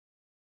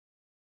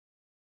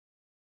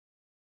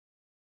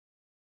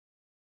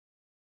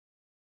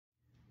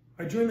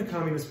I joined the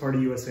Communist Party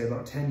USA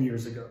about 10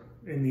 years ago,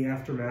 in the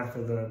aftermath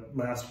of the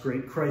last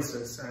great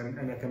crisis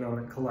and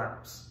economic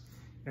collapse.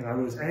 And I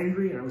was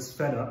angry and I was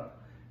fed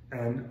up,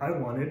 and I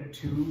wanted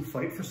to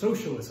fight for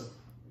socialism.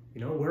 You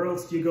know, where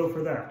else do you go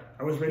for that?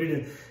 I was ready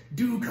to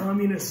do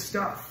communist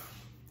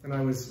stuff. And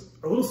I was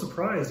a little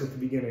surprised at the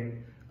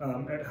beginning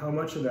at how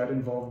much of that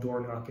involved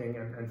door knocking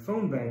and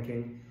phone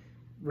banking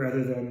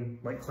rather than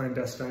like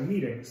clandestine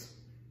meetings.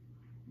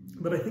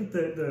 But I think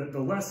that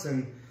the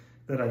lesson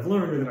that I've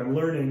learned, or that I'm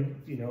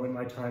learning, you know, in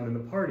my time in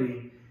the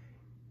party,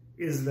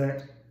 is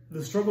that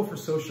the struggle for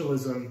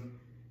socialism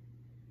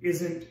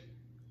isn't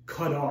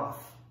cut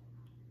off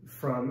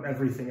from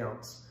everything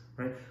else,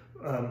 right?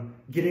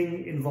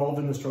 Getting involved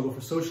in the struggle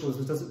for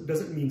socialism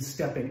doesn't mean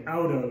stepping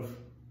out of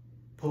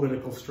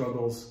political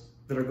struggles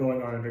that are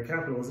going on under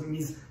capitalism. It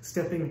means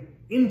stepping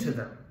into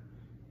them,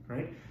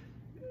 right?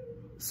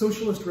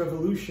 Socialist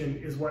revolution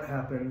is what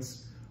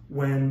happens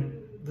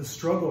when the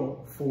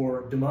struggle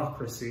for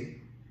democracy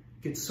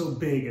gets so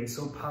big and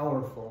so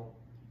powerful,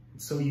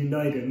 and so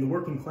united, and the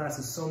working class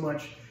is so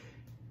much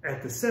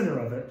at the center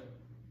of it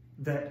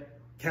that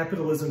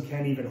capitalism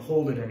can't even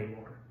hold it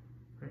anymore.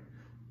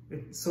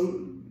 Right?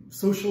 So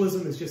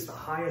socialism is just the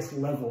highest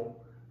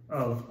level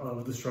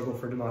of the struggle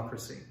for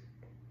democracy.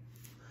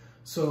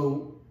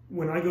 So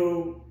when I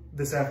go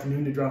this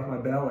afternoon to drop my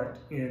ballot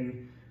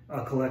in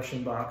a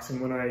collection box,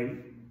 and when I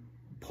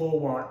poll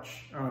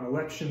watch on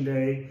election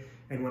day,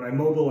 and when I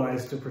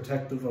mobilize to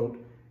protect the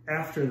vote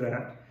after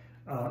that,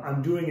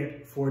 I'm doing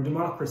it for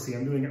democracy.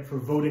 I'm doing it for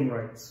voting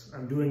rights.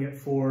 I'm doing it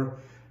for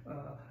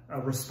a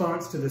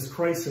response to this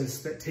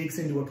crisis that takes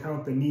into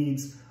account the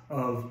needs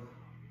of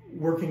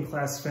working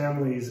class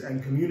families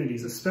and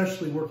communities,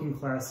 especially working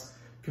class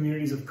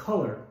communities of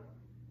color.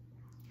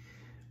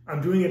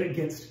 I'm doing it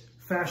against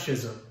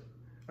fascism,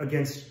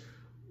 against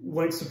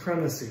white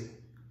supremacy,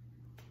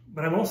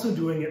 but I'm also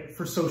doing it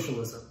for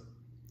socialism.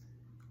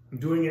 I'm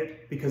doing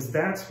it because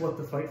that's what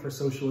the fight for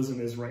socialism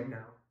is right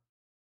now.